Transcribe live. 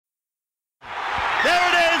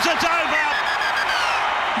it's over.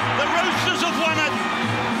 The Roosters have won it.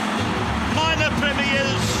 Minor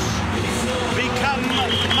premiers become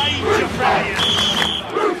major premiers.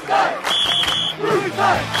 Roosters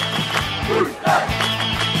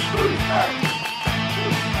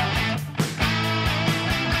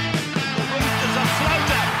a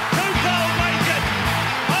floater. Two-goal make it.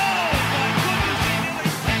 Oh my goodness, he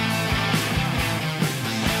nearly...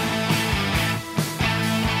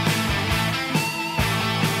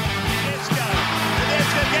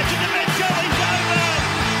 Tedesco gets it to Mitchell. He's over.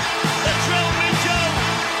 The Trill Mitchell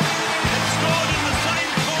has scored in the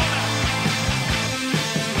same corner.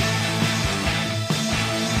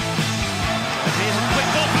 And here's a quick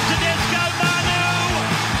ball from Tedesco. Manu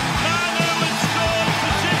has scored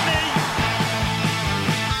for Sydney.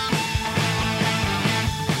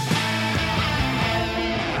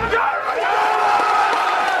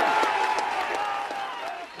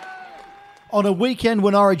 On a weekend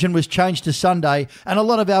when Origin was changed to Sunday and a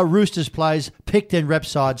lot of our Roosters players picked in rep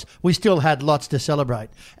sides, we still had lots to celebrate.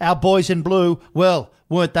 Our boys in blue, well,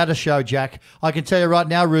 weren't that a show, Jack? I can tell you right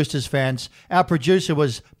now, Roosters fans, our producer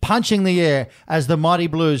was punching the air as the Mighty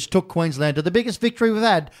Blues took Queensland to the biggest victory we've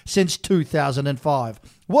had since 2005.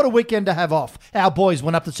 What a weekend to have off. Our boys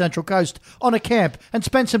went up the Central Coast on a camp and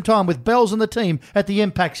spent some time with Bells and the team at the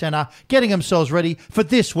Impact Centre, getting themselves ready for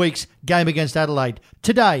this week's game against Adelaide.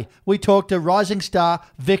 Today, we talk to rising star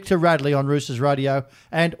Victor Radley on Roosters Radio,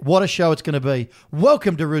 and what a show it's going to be.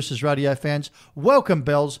 Welcome to Roosters Radio, fans. Welcome,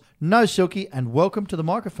 Bells, No Silky, and welcome to the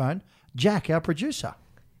microphone, Jack, our producer.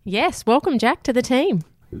 Yes, welcome, Jack, to the team.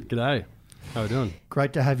 G'day. How are we doing?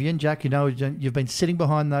 Great to have you in, Jack. You know, you've been sitting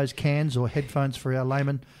behind those cans or headphones for our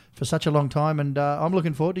layman for such a long time, and I'm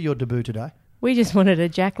looking forward to your debut today. We just wanted a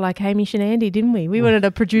Jack like Hamish and Andy, didn't we? We wanted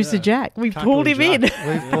a producer Jack. We pulled him in.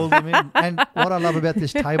 We've pulled him in. And what I love about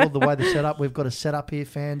this table, the way they're set up, we've got a setup here,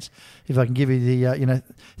 fans. If I can give you the,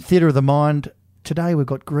 theatre of the mind. Today we've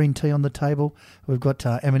got green tea on the table. We've got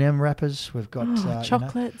M&M wrappers. We've got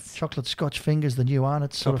chocolates. Chocolate Scotch fingers, the new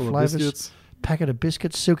Arnott's sort of flavours. Biscuits. Packet of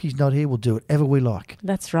biscuits. Silky's not here. We'll do whatever we like.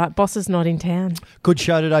 That's right. Boss is not in town. Good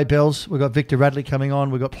show today, Bells. We've got Victor Radley coming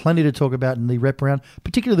on. We've got plenty to talk about in the rep round,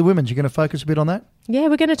 particularly the women's. You're going to focus a bit on that? Yeah,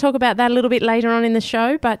 we're going to talk about that a little bit later on in the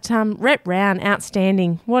show. But rep round,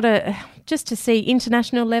 outstanding. Just to see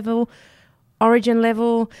international level, Origin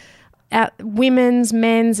level, women's,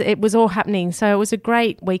 men's, it was all happening. So it was a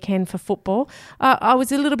great weekend for football. I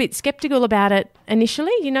was a little bit sceptical about it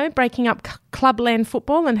initially, breaking up clubland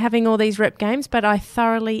football and having all these rep games, but I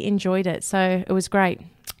thoroughly enjoyed it. So it was great.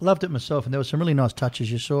 Loved it myself, and there were some really nice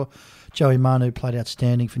touches. You saw Joey Manu played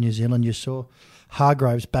outstanding for New Zealand. You saw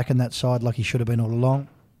Hargroves back in that side like he should have been all along.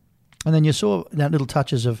 And then you saw that little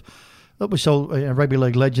touches of... we saw rugby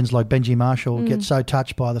league legends like Benji Marshall get so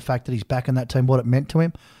touched by the fact that he's back in that team, what it meant to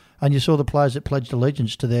him. And you saw the players that pledged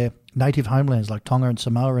allegiance to their native homelands like Tonga and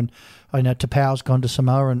Samoa. And Tapau's gone to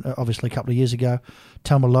Samoa, and obviously a couple of years ago,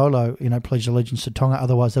 Taumalolo, pledged allegiance to Tonga.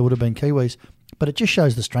 Otherwise, they would have been Kiwis. But it just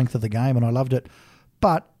shows the strength of the game, and I loved it.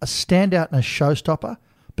 But a standout and a showstopper,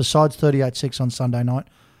 besides 38-6 on Sunday night,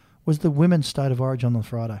 was the women's State of Origin on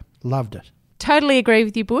Friday. Loved it. Totally agree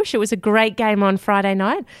with you, Bush. It was a great game on Friday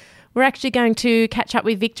night. We're actually going to catch up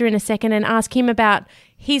with Victor in a second and ask him about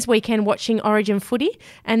his weekend watching Origin footy,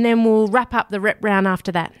 and then we'll wrap up the rep round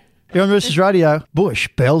after that. Here on Roosters Radio, Bush,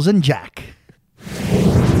 Bells and Jack.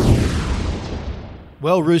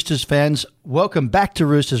 Well, Roosters fans, welcome back to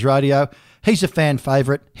Roosters Radio. He's a fan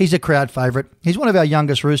favourite. He's a crowd favourite. He's one of our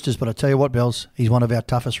youngest Roosters, but I tell you what, Bells, he's one of our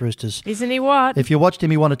toughest Roosters. Isn't he what? If you watched him,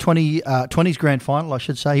 he won a 20s grand final, I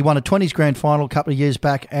should say. He won a 20s grand final a couple of years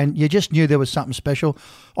back, and you just knew there was something special.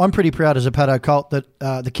 I'm pretty proud as a Paddo Colt that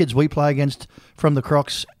the kids we play against from the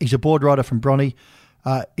Crocs, he's a board rider from Bronny.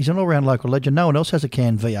 He's an all-round local legend. No one else has a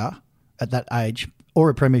can VR at that age or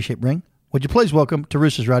a premiership ring. Would you please welcome to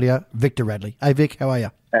Roosters Radio, Victor Radley. Hey, Vic, how are you?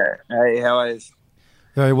 Hey, how are you?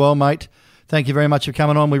 Very well, mate. Thank you very much for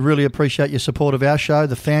coming on. We really appreciate your support of our show.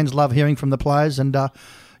 The fans love hearing from the players, and,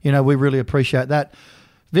 we really appreciate that.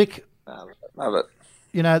 Vic, love it.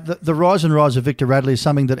 The rise and rise of Victor Radley is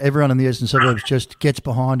something that everyone in the Eastern Suburbs just gets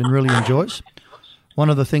behind and really enjoys. One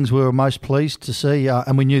of the things we were most pleased to see,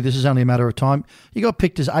 and we knew this is only a matter of time, you got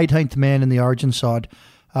picked as 18th man in the Origin side.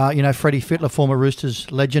 Freddie Fittler, former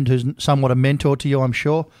Roosters legend, who's somewhat a mentor to you, I'm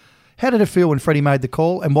sure. How did it feel when Freddie made the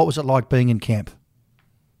call, and what was it like being in camp?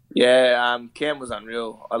 Yeah, camp was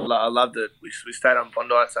unreal. I loved it. We stayed on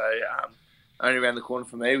Bondi, so only around the corner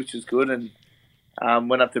for me, which was good, and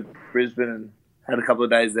went up to Brisbane and had a couple of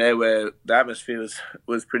days there where the atmosphere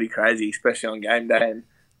was pretty crazy, especially on game day and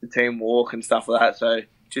the team walk and stuff like that. So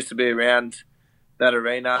just to be around that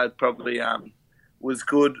arena, probably was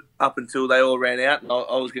good up until they all ran out, and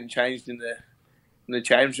I was getting changed in the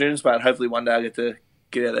change rooms. But hopefully one day I get to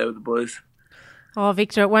get out there with the boys. Oh,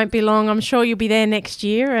 Victor, it won't be long. I'm sure you'll be there next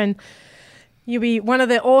year, and you'll be one of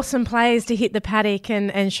the awesome players to hit the paddock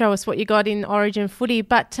and show us what you got in Origin footy.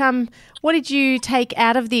 But what did you take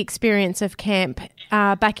out of the experience of camp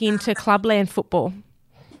back into clubland football?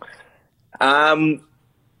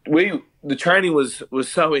 The training was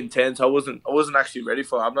so intense. I wasn't actually ready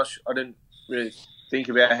for it. I didn't really think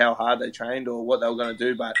about how hard they trained or what they were going to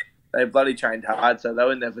do, but they bloody trained hard. So they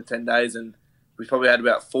were in there for 10 days, and we probably had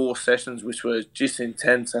about 4 sessions, which were just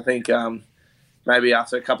intense. I think maybe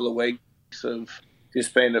after a couple of weeks of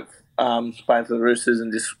just being playing for the Roosters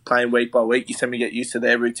and just playing week by week, you suddenly get used to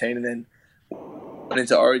their routine, and then went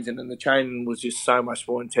into Origin, and the training was just so much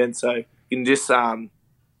more intense. So you can just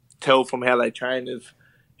tell from how they train of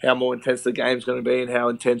how more intense the game's going to be and how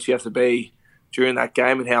intense you have to be during that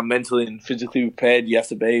game and how mentally and physically prepared you have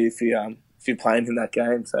to be if you're playing in that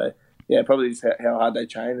game. So, yeah, probably just how hard they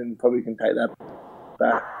train, and probably can take that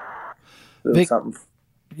back. Vic, something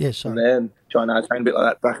yes, from there and try and train a bit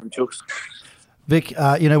like that back in the Chooks. Vic,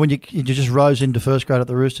 when you just rose into first grade at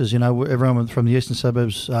the Roosters, everyone from the eastern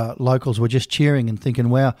suburbs, locals, were just cheering and thinking,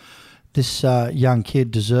 wow, this young kid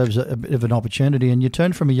deserves a bit of an opportunity. And you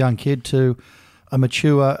turned from a young kid to a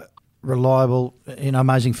mature, reliable,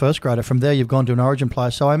 amazing first grader. From there, you've gone to an Origin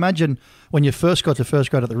player. So I imagine when you first got to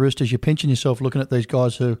first grade at the Roosters, you're pinching yourself looking at these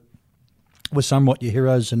guys who were somewhat your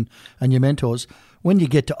heroes and your mentors. When you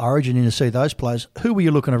get to Origin and you see those players, who were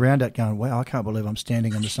you looking around at going, wow, I can't believe I'm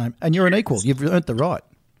standing on the same... And you're an equal. You've earned the right.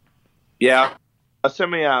 Yeah. I was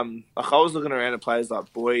looking around at players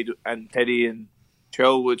like Boyd and Teddy and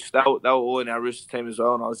Trell, which they were all in our Roosters team as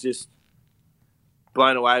well, and I was just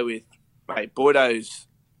blown away with, mate, Boydo's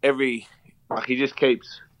he just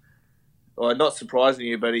keeps, not surprising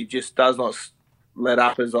you, but he just does not let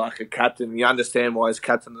up as like a captain. You understand why he's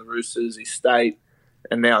captain of the Roosters, his state,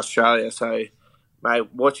 and now Australia. So,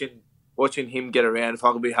 mate, watching him get around, if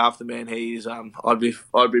I could be half the man he is, I'd be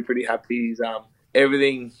pretty happy. He's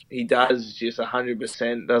everything he does is just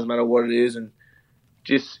 100%. Doesn't matter what it is, and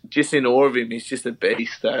just in awe of him. He's just a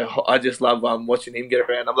beast. So I just love watching him get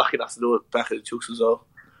around. I'm lucky enough to do it back at the Chooks as well.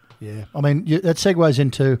 Yeah, I mean, that segues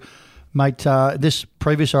into, mate, this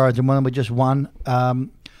previous Origin one we just won.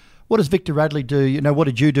 What does Victor Radley do? What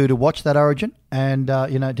did you do to watch that Origin? And,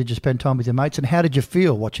 did you spend time with your mates? And how did you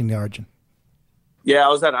feel watching the Origin? Yeah, I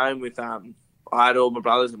was at home with, I had all my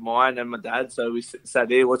brothers and mine and my dad, so we sat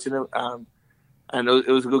there watching it. And it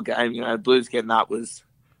was a good game. Blues getting up was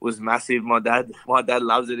massive. My dad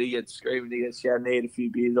loves it. He gets screaming, he gets shouting. He had a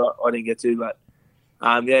few beers I didn't get to, but,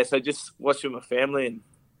 so just watching with my family and,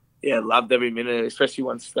 yeah, loved every minute, especially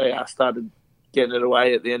once they started getting it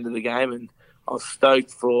away at the end of the game. And I was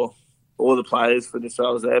stoked for all the players for this. I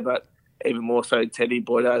was there, but even more so Teddy,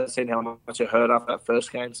 Boyd. I've seen how much I heard after that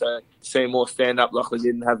first game. So seeing more stand up like they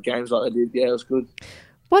didn't have games like they did, yeah, it was good.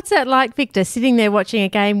 What's that like, Victor, sitting there watching a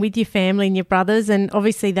game with your family and your brothers, and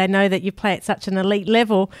obviously they know that you play at such an elite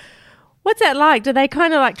level? What's that like? Do they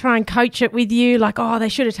kind of like try and coach it with you? Like, oh, they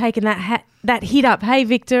should have taken that hit up. Hey,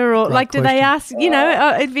 Victor. Or Great do question. they ask,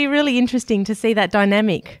 it'd be really interesting to see that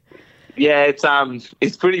dynamic. Yeah,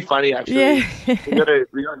 it's pretty funny, actually. Yeah.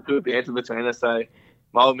 we got a good banter between us. So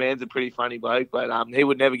my old man's a pretty funny bloke, but he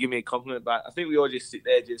would never give me a compliment. But I think we all just sit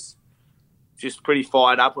there just pretty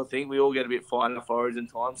fired up. I think we all get a bit fired up for Origin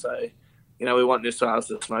time. So, we want New South Wales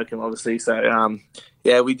to smoke him, obviously. So,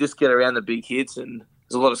 we just get around the big hits, and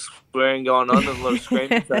there's a lot of swearing going on and a lot of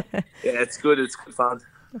screaming. So, yeah, it's good. It's good fun.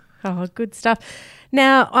 Oh, good stuff.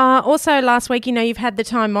 Now, also last week, you've had the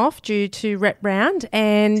time off due to rep round,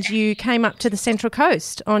 and you came up to the Central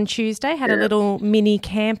Coast on Tuesday, had a little mini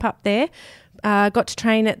camp up there, got to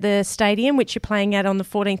train at the stadium, which you're playing at on the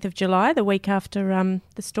 14th of July, the week after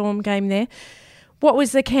the Storm game there. What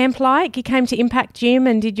was the camp like? You came to Impact Gym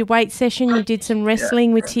and did your weight session. You did some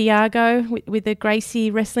wrestling with Tiago with the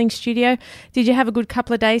Gracie Wrestling Studio. Did you have a good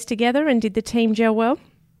couple of days together, and did the team gel well?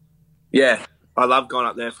 Yeah, I love going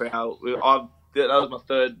up there that was my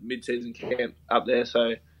third mid-season camp up there.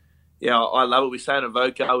 So, yeah, I love it. We stay in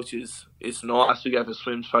Avoca, which is nice. We go for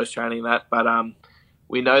swims post-training and that. But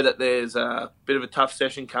we know that there's a bit of a tough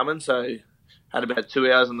session coming. So, had about 2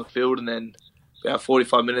 hours on the field and then about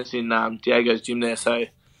 45 minutes in Diego's gym there. So,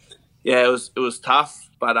 yeah, it was tough.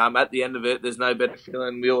 But at the end of it, there's no better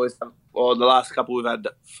feeling. We always have, the last couple we've had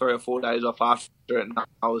 3 or 4 days off after it. And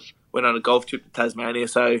went on a golf trip to Tasmania.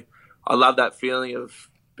 So, I love that feeling of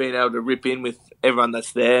being able to rip in with everyone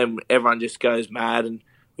that's there, and everyone just goes mad, and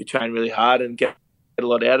we train really hard and get a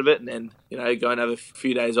lot out of it, and then go and have a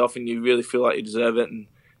few days off and you really feel like you deserve it, and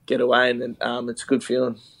get away, and then it's a good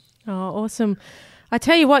feeling. Oh, awesome. I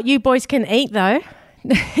tell you what, you boys can eat, though.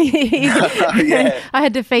 Yeah. I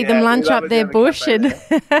had to feed them Yeah, lunch we love up it their down the bush, cafe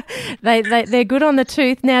and they're good on the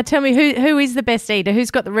tooth. Now, tell me, who is the best eater? Who's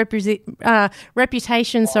got the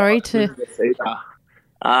reputation?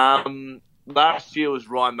 Last year was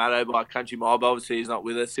Ryan Maddow by Country Mile. But obviously, he's not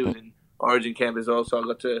with us. He was in Origin camp as well, so I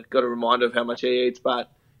got a reminder of how much he eats.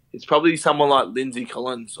 But it's probably someone like Lindsay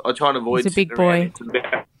Collins. I try and avoid. He's a big boy.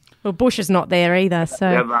 Well, Bush is not there either,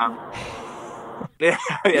 so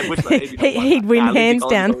he'd win hands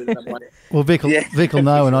down. Well, Vic will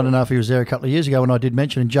know, and I don't know if he was there a couple of years ago when I did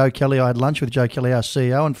mention, and Joe Kelly, I had lunch with Joe Kelly, our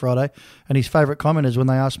CEO, on Friday, and his favourite comment is when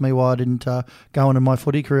they asked me why I didn't go into my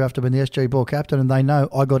footy career after being the SG ball captain, and they know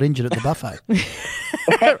I got injured at the buffet.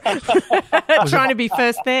 Trying to be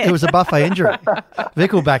first there. It was a buffet injury.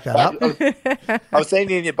 Vic will back that up. I've seen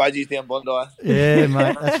you in your budgies down Bondi. Yeah,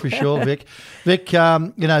 mate, that's for sure, Vic. Vic,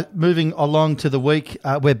 moving along to the week,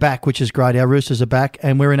 we're back, which is great. Our Roosters are back,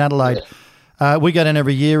 and we're in Adelaide. We go down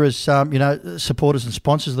every year as, supporters and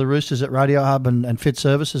sponsors of the Roosters at Radio Hub and Fit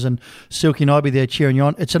Services, and Silky and I be there cheering you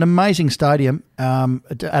on. It's an amazing stadium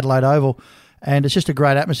at Adelaide Oval, and it's just a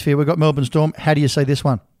great atmosphere. We've got Melbourne Storm. How do you see this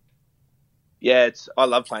one? Yeah, I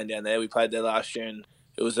love playing down there. We played there last year, and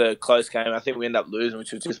it was a close game. I think we ended up losing,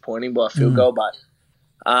 which was disappointing by a field goal. But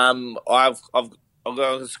I've got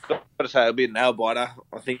to say it'll be a nail biter.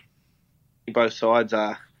 I think both sides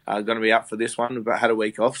are going to be up for this one. We've had a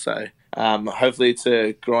week off, so hopefully it's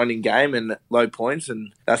a grinding game and low points,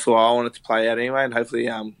 and that's why I wanted to play out anyway. And hopefully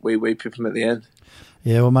we pip them at the end.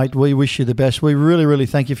 Yeah, well, mate, we wish you the best. We really, really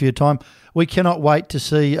thank you for your time. We cannot wait to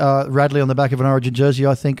see Radley on the back of an Origin jersey.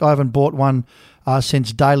 I think I haven't bought one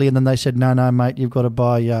since Daily, and then they said, no, mate, you've got to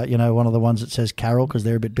buy, one of the ones that says Carroll because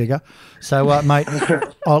they're a bit bigger. So, mate,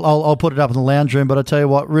 I'll put it up in the lounge room. But I tell you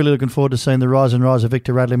what, really looking forward to seeing the rise and rise of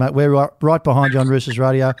Victor Radley, mate. We're right behind you on Roosters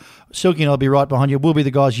Radio. Silky and I'll be right behind you. We'll be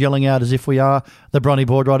the guys yelling out as if we are the Bronny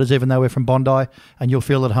Board Riders, even though we're from Bondi, and you'll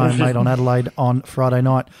feel at home, mate, on Adelaide on Friday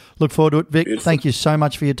night. Look forward to it, Vic. Beautiful. Thank you so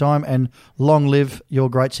much for your time, and long live your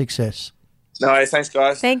great success. No worries. Thanks,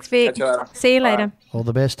 guys. Thanks, Vic. See you later. All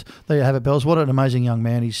the best. There you have it, Bells. What an amazing young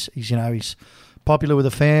man. He's popular with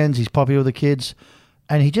the fans. He's popular with the kids,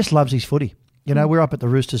 and he just loves his footy. We're up at the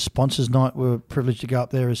Roosters Sponsors Night. We were privileged to go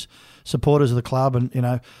up there as supporters of the club,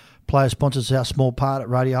 and player sponsors our small part at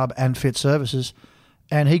Radio Hub and Fit Services.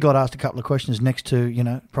 And he got asked a couple of questions next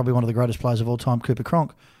to probably one of the greatest players of all time, Cooper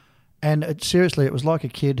Cronk. And seriously, it was like a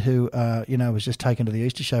kid who, was just taken to the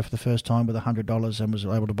Easter show for the first time with $100 and was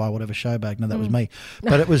able to buy whatever show bag. No, that was me.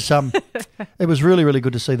 But it was it was really, really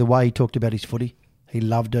good to see the way he talked about his footy. He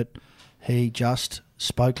loved it. He just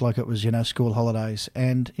spoke like it was, school holidays.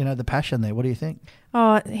 And, the passion there. What do you think?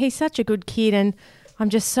 Oh, he's such a good kid, and I'm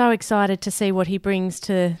just so excited to see what he brings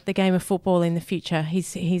to the game of football in the future.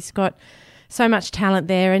 He's got so much talent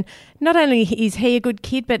there. And not only is he a good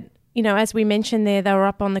kid, but as we mentioned there, they were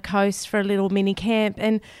up on the coast for a little mini camp,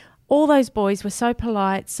 and all those boys were so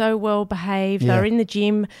polite, so well behaved. Yeah. They were in the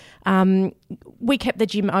gym. We kept the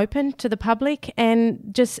gym open to the public, and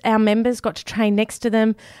just our members got to train next to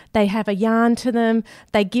them. They have a yarn to them.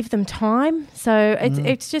 They give them time. So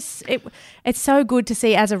it's so good to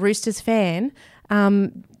see as a Roosters fan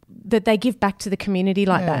that they give back to the community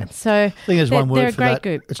like that. So I think there's one word for that.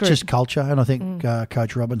 Group. It's just culture, and I think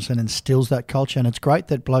Coach Robinson instills that culture, and it's great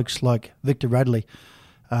that blokes like Victor Radley,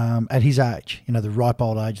 at his age, the ripe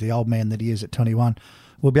old age, the old man that he is at 21,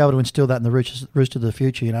 will be able to instill that in the Rooster of the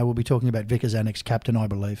future. We'll be talking about Vic as our next captain, I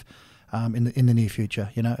believe, in the near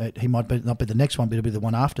future. He might not be the next one, but he'll be the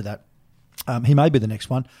one after that. He may be the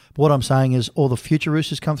next one. But what I'm saying is all the future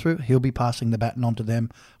Roosters come through, he'll be passing the baton on to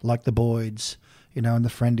them, like the Boyds, and the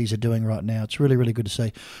friendies are doing right now. It's really, really good to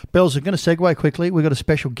see. Bells, I'm going to segue quickly. We've got a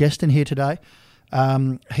special guest in here today.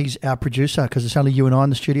 He's our producer because it's only you and I in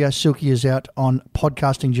the studio. Silky is out on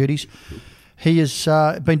podcasting duties. He has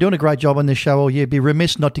been doing a great job on this show all year. Be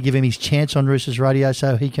remiss not to give him his chance on Roosters Radio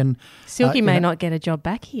so he can... Silky may not get a job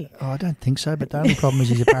back here. Oh, I don't think so, but the only problem is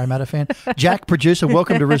he's a Parramatta fan. Jack, producer,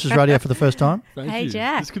 welcome to Roosters Radio for the first time. Thank you.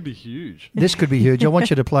 Jack. This could be huge. This could be huge. I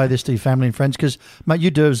want you to play this to your family and friends because, mate,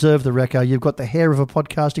 you deserve the reco. You've got the hair of a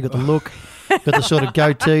podcast. You've got the look. Got the sort of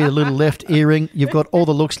goatee, the little left earring. You've got all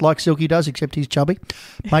the looks like Silky does, except he's chubby.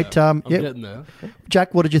 Mate, I'm getting there.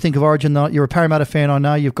 Jack, what did you think of Origin night? You're a Parramatta fan, I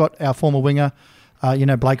know. You've got our former winger,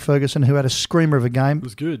 Blake Ferguson, who had a screamer of a game. It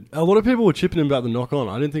was good. A lot of people were chipping him about the knock-on.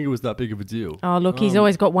 I didn't think it was that big of a deal. Oh, look, he's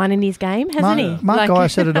always got one in his game, hasn't he? Mark Guy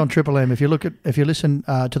said it on Triple M. If you listen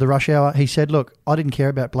to the Rush Hour, he said, look, I didn't care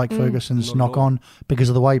about Blake Ferguson's knock-on because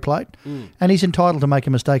of the way he played. And he's entitled to make a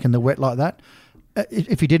mistake in the wet like that.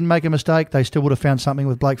 if he didn't make a mistake, they still would have found something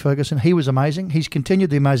with Blake Ferguson. He was amazing. He's continued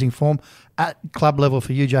the amazing form at club level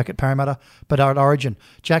for you, Jack, at Parramatta, but at Origin.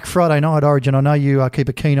 Jack, Friday night Origin, I know you keep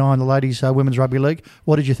a keen eye on the ladies' women's rugby league.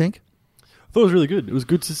 What did you think? I thought it was really good. It was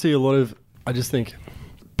good to see a lot of, I just think,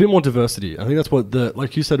 a bit more diversity. I think that's what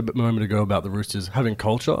like you said a moment ago about the Roosters, having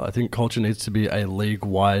culture. I think culture needs to be a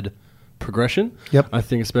league-wide progression. Yep. I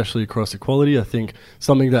think especially across equality. I think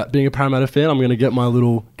something that, being a Parramatta fan, I'm going to get my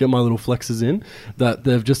little flexes in, that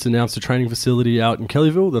they've just announced a training facility out in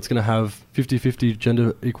Kellyville that's going to have 50-50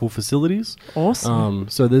 gender equal facilities. Awesome.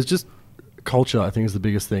 So there's just culture, I think, is the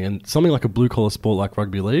biggest thing, and something like a blue collar sport like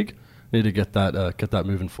rugby league need to get that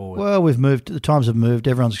moving forward. Well, we've moved. The times have moved.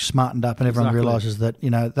 Everyone's smartened up, and everyone realises that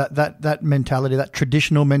that mentality, that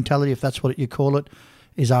traditional mentality, if that's what you call it,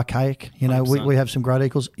 is archaic. We have some great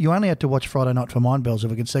equals. You only had to watch Friday night for mine, Bells,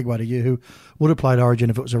 if we can segue to you, who would have played Origin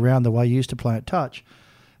if it was around the way you used to play at touch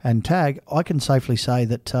and tag. I can safely say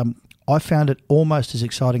that I found it almost as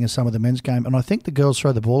exciting as some of the men's game, and I think the girls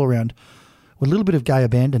throw the ball around with a little bit of gay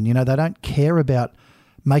abandon. They don't care about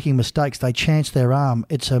making mistakes. They chance their arm.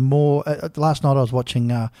 It's a more... last night I was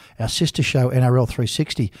watching our sister show, NRL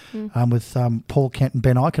 360, with Paul Kent and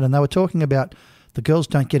Ben Eichen, and they were talking about the girls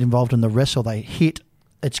don't get involved in the wrestle. They hit,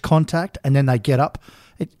 it's contact, and then they get up.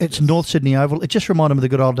 It's North Sydney Oval. It just reminded me of the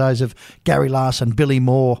good old days of Gary Larson, Billy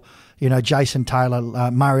Moore, Jason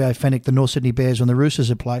Taylor, Mario Fennick, the North Sydney Bears when the Roosters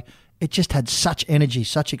would play. It just had such energy,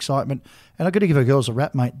 such excitement. And I've got to give our girls a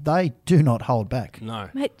rap, mate. They do not hold back. No.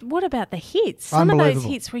 Mate, what about the hits? Some of those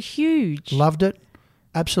hits were huge. Loved it.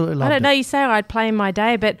 Absolutely loved it. I don't know, you say I'd play in my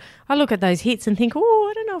day, but I look at those hits and think, I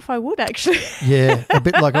don't know if I would actually. Yeah, a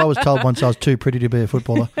bit like I was told once I was too pretty to be a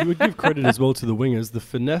footballer. You would give credit as well to the wingers. The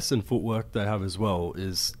finesse and footwork they have as well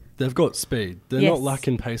is... They've got speed. They're not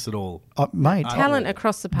lacking pace at all. Mate. Talent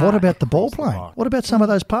across the park. What about the ball playing? What about some of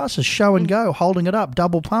those passes? Show and go, holding it up,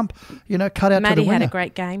 double pump, cut out Maddie to the winner. had a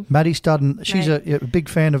great game. Maddie Studden, she's a big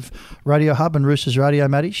fan of Radio Hub and Roosters Radio,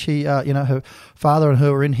 Maddie. She, her father and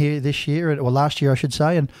her were in here this year, or last year I should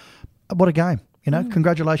say, and what a game.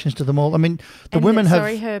 Congratulations to them all. I mean, women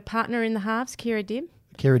have... her partner in the halves, Kira Dibb.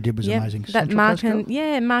 Kira Dibb was amazing. That Mark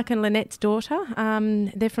and Lynette's daughter.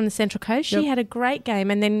 They're from the Central Coast. She had a great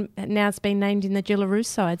game, and then now it's been named in the Gillaroos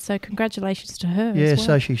side. So congratulations to her. Yeah, as well.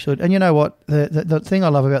 so she should. And you know what? The thing I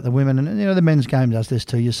love about the women, and the men's game does this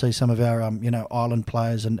too. You see some of our island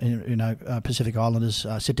players and Pacific Islanders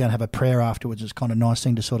sit down and have a prayer afterwards. It's kind of a nice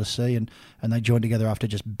thing to sort of see, and they join together after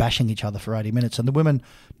just bashing each other for 80 minutes. And the women,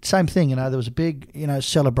 same thing. There was a big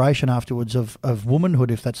celebration afterwards of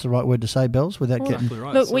womanhood, if that's the right word to say, Bells, without getting.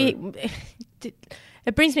 Right, look,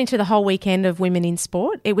 it brings me to the whole weekend of women in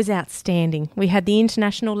sport. It was outstanding. We had the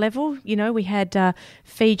international level. We had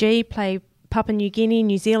Fiji play Papua New Guinea,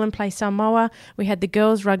 New Zealand play Samoa. We had the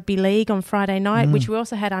Girls Rugby League on Friday night, which we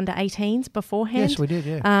also had under 18s beforehand. Yes, we did,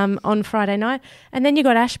 yeah. On Friday night. And then you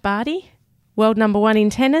got Ash Barty, world number one in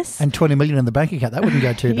tennis. And 20 million in the bank account. That wouldn't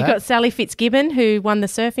go too bad. You got Sally Fitzgibbon, who won the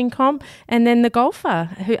surfing comp, and then the golfer,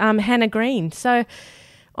 Hannah Green. So...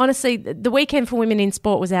 honestly, the weekend for women in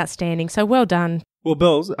sport was outstanding. So well done. Well,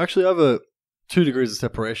 Bells, actually, I have 2 degrees of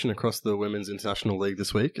separation across the Women's International League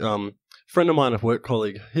this week. Friend of mine, a work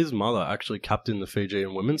colleague, his mother actually captained the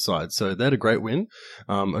Fijian women's side. So they had a great win.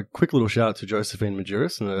 A quick little shout out to Josephine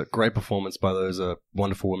Majerus and a great performance by those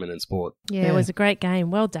wonderful women in sport. Yeah, it was a great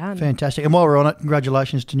game. Well done. Fantastic. And while we're on it,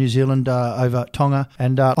 congratulations to New Zealand over Tonga.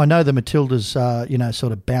 And I know the Matildas,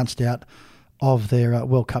 sort of bounced out of their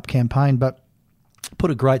World Cup campaign, but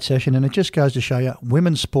put a great session, and it just goes to show you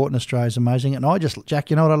women's sport in Australia is amazing. And Jack,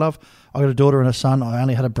 you know what I love? I got a daughter and a son. I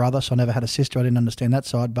only had a brother, so I never had a sister. I didn't understand that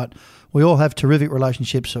side, but we all have terrific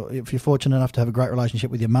relationships. So if you're fortunate enough to have a great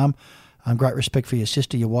relationship with your mum, great respect for your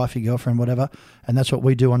sister, your wife, your girlfriend, whatever, and that's what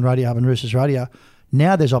we do on Radio Hub and Roosters Radio.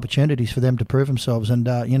 Now there's opportunities for them to prove themselves, and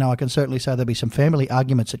I can certainly say there'll be some family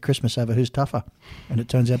arguments at Christmas over who's tougher, and it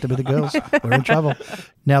turns out to be the girls. We're in trouble.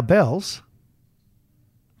 Now, Bells,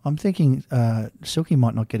 I'm thinking Silky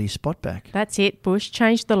might not get his spot back. That's it, Bush.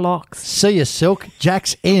 Change the locks. See you, Silk.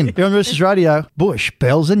 Jack's in. You're on Roosters Radio. Bush,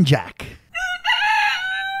 Bells and Jack.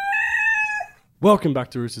 Welcome back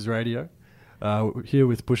to Roosters Radio. Here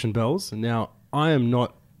with Bush and Bells. Now, I am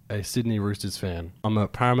not a Sydney Roosters fan. I'm a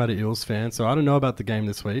Parramatta Eels fan, so I don't know about the game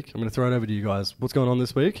this week. I'm going to throw it over to you guys. What's going on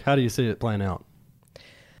this week? How do you see it playing out?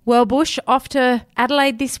 Well, Bush, off to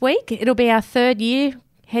Adelaide this week. It'll be our 3rd year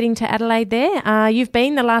heading to Adelaide there. You've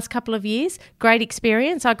been the last couple of years. Great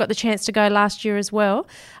experience. I got the chance to go last year as well.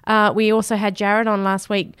 We also had Jared on last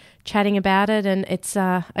week chatting about it, and it's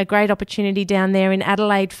a great opportunity down there in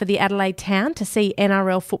Adelaide for the Adelaide town to see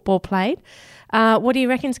NRL football played. What do you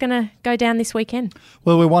reckon's going to go down this weekend?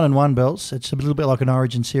 Well, we're 1-1, Bells. It's a little bit like an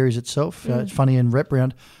Origin series itself. It's funny in rep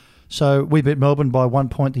round. So we beat Melbourne by 1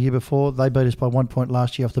 point the year before. They beat us by 1 point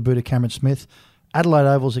last year off the boot of Cameron Smith. Adelaide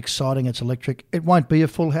Oval's exciting. It's electric. It won't be a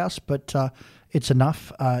full house, but it's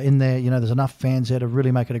enough in there. You know, there's enough fans there to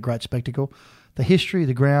really make it a great spectacle. The history,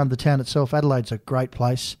 the ground, the town itself, Adelaide's a great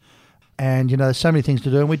place. And, you know, there's so many things to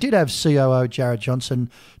do. And we did have COO Jared Johnson,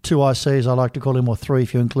 2 ICs, I like to call him, or 3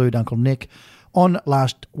 if you include Uncle Nick, on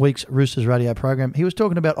last week's Roosters radio program. He was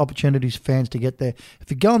talking about opportunities for fans to get there. If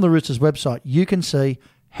you go on the Roosters website, you can see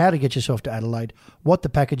how to get yourself to Adelaide, what the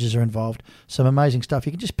packages are involved, some amazing stuff.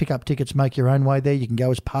 You can just pick up tickets, make your own way there. You can go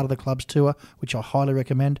as part of the club's tour, which I highly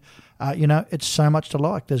recommend. You know, it's so much to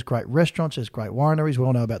like. There's great restaurants, there's great wineries. We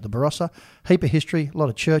all know about the Barossa. Heap of history, a lot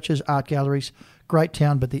of churches, art galleries, great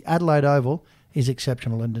town. But the Adelaide Oval is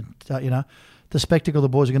exceptional. And, you know, the spectacle the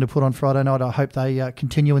boys are going to put on Friday night, I hope they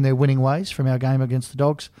continue in their winning ways from our game against the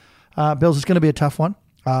Dogs. Bells, it's going to be a tough one.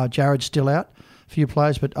 Jared's still out. Few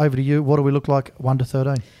players, but over to you. What do we look like 1 to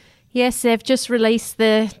 13? Yes, they've just released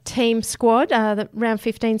the team squad, the round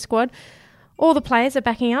 15 squad. All the players are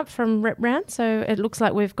backing up from rep round, so it looks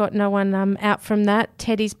like we've got no one out from that.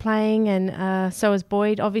 Teddy's playing, and so is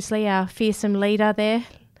Boyd, obviously, our fearsome leader there.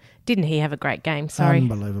 Didn't he have a great game? Sorry.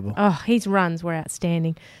 Unbelievable. Oh, his runs were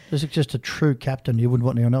outstanding. This is just a true captain. You wouldn't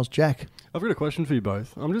want anyone else. Jack? I've got a question for you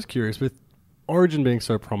both. I'm just curious, with Origin being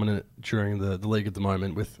so prominent during the league at the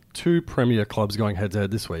moment, with 2 premier clubs going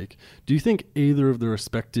head-to-head this week, do you think either of the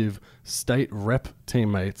respective state rep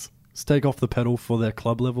teammates stake off the pedal for their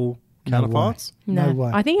club-level counterparts? No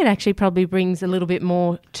way. I think it actually probably brings a little bit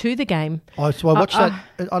more to the game. I watched that.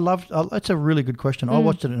 I loved. That's a really good question. I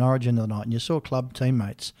watched it in Origin the other night, and you saw club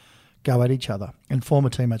teammates go at each other, and former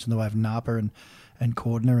teammates in the way of Napa and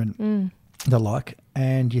Cordner and the like.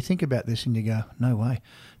 And you think about this, and you go, no way.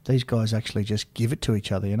 These guys actually just give it to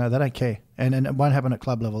each other. You know, they don't care. And it won't happen at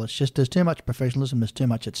club level. It's just there's too much professionalism. There's too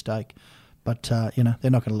much at stake. But, you know, they're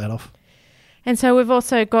not going to let off. And so we've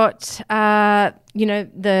also got, you know,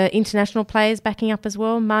 the international players backing up as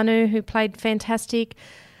well. Manu, who played fantastic,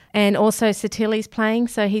 and also Satili's playing,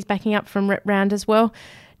 so he's backing up from rep round as well.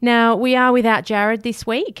 Now, we are without Jared this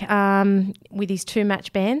week with his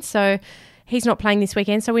 2-match ban, so he's not playing this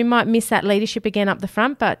weekend, so we might miss that leadership again up the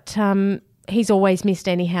front, but he's always missed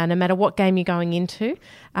anyhow, no matter what game you're going into.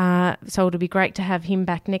 So it'll be great to have him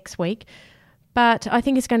back next week. But I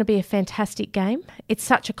think it's going to be a fantastic game. It's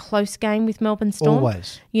such a close game with Melbourne Storm.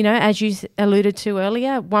 Always. You know, as you alluded to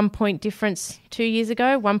earlier, 1 point difference 2 years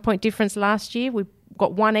ago, 1 point difference last year. We've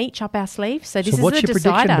got 1 each up our sleeve. So this is what's the your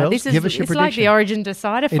decider. prediction, Bells? This is Give us your it's prediction. like the Origin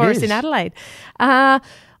decider for us is. in Adelaide.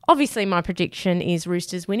 Obviously, my prediction is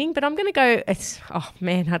Roosters winning, but I'm going to go,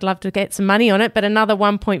 I'd love to get some money on it, but another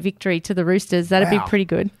 1 point victory to the Roosters. That'd be pretty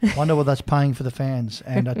good. Wonder what that's paying for the fans.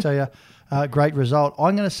 And I tell you, great result.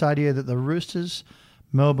 I'm going to say to you that the Roosters,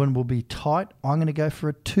 Melbourne will be tight. I'm going to go for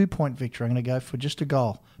a 2 point victory. I'm going to go for just a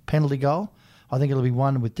goal, penalty goal. I think it'll be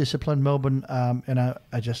won with discipline. Melbourne, are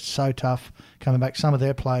just so tough coming back. Some of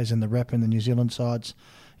their players in the rep in the New Zealand sides,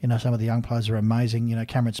 you know, some of the young players are amazing. You know,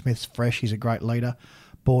 Cameron Smith's fresh. He's a great leader.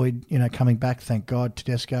 Boyd, you know, coming back, thank God.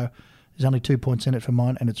 Tedesco, there's only 2 points in it for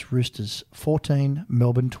mine, and it's Roosters 14,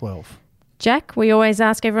 Melbourne 12. Jack, we always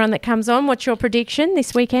ask everyone that comes on, what's your prediction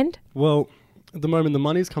this weekend? Well, at the moment, the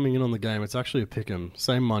money's coming in on the game. It's actually a pick'em.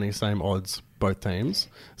 Same money, same odds, both teams.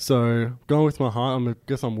 So going with my heart, I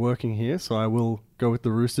guess I'm working here, so I will go with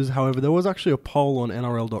the Roosters. However, there was actually a poll on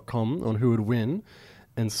NRL.com on who would win,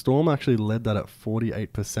 and Storm actually led that at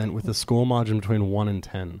 48% with a score margin between 1 and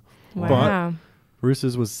 10. Wow. But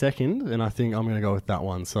Roosters was second, and I think I'm going to go with that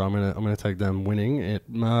one. So I'm going to take them winning it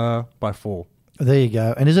by 4. There you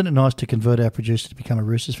go. And isn't it nice to convert our producer to become a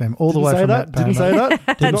Roosters fan all the way from that? Didn't say that.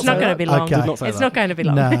 It's not going to be long. Okay. It's not going to be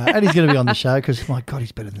long. No, and he's going to be on the show because, my God,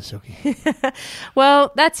 he's better than Silky.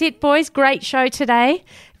 Well, that's it, boys. Great show today.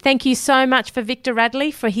 Thank you so much for Victor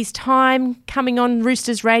Radley for his time coming on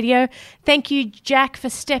Roosters Radio. Thank you, Jack, for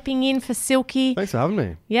stepping in for Silky. Thanks for having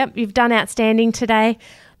me. Yep, you've done outstanding today.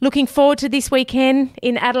 Looking forward to this weekend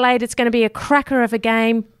in Adelaide. It's going to be a cracker of a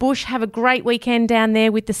game. Bush, have a great weekend down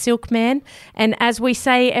there with the Silkman. And as we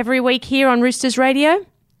say every week here on Roosters Radio,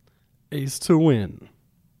 East to win.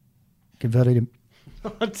 Converted him.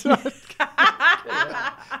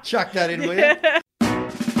 Chuck that in, will you?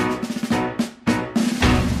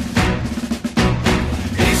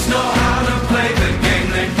 East know how to play the game,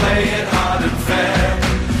 they play it hard and fair.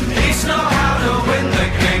 East know how to win the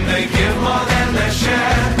game, they give more than their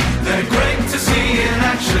share. They're great to see in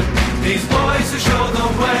action, these boys who show the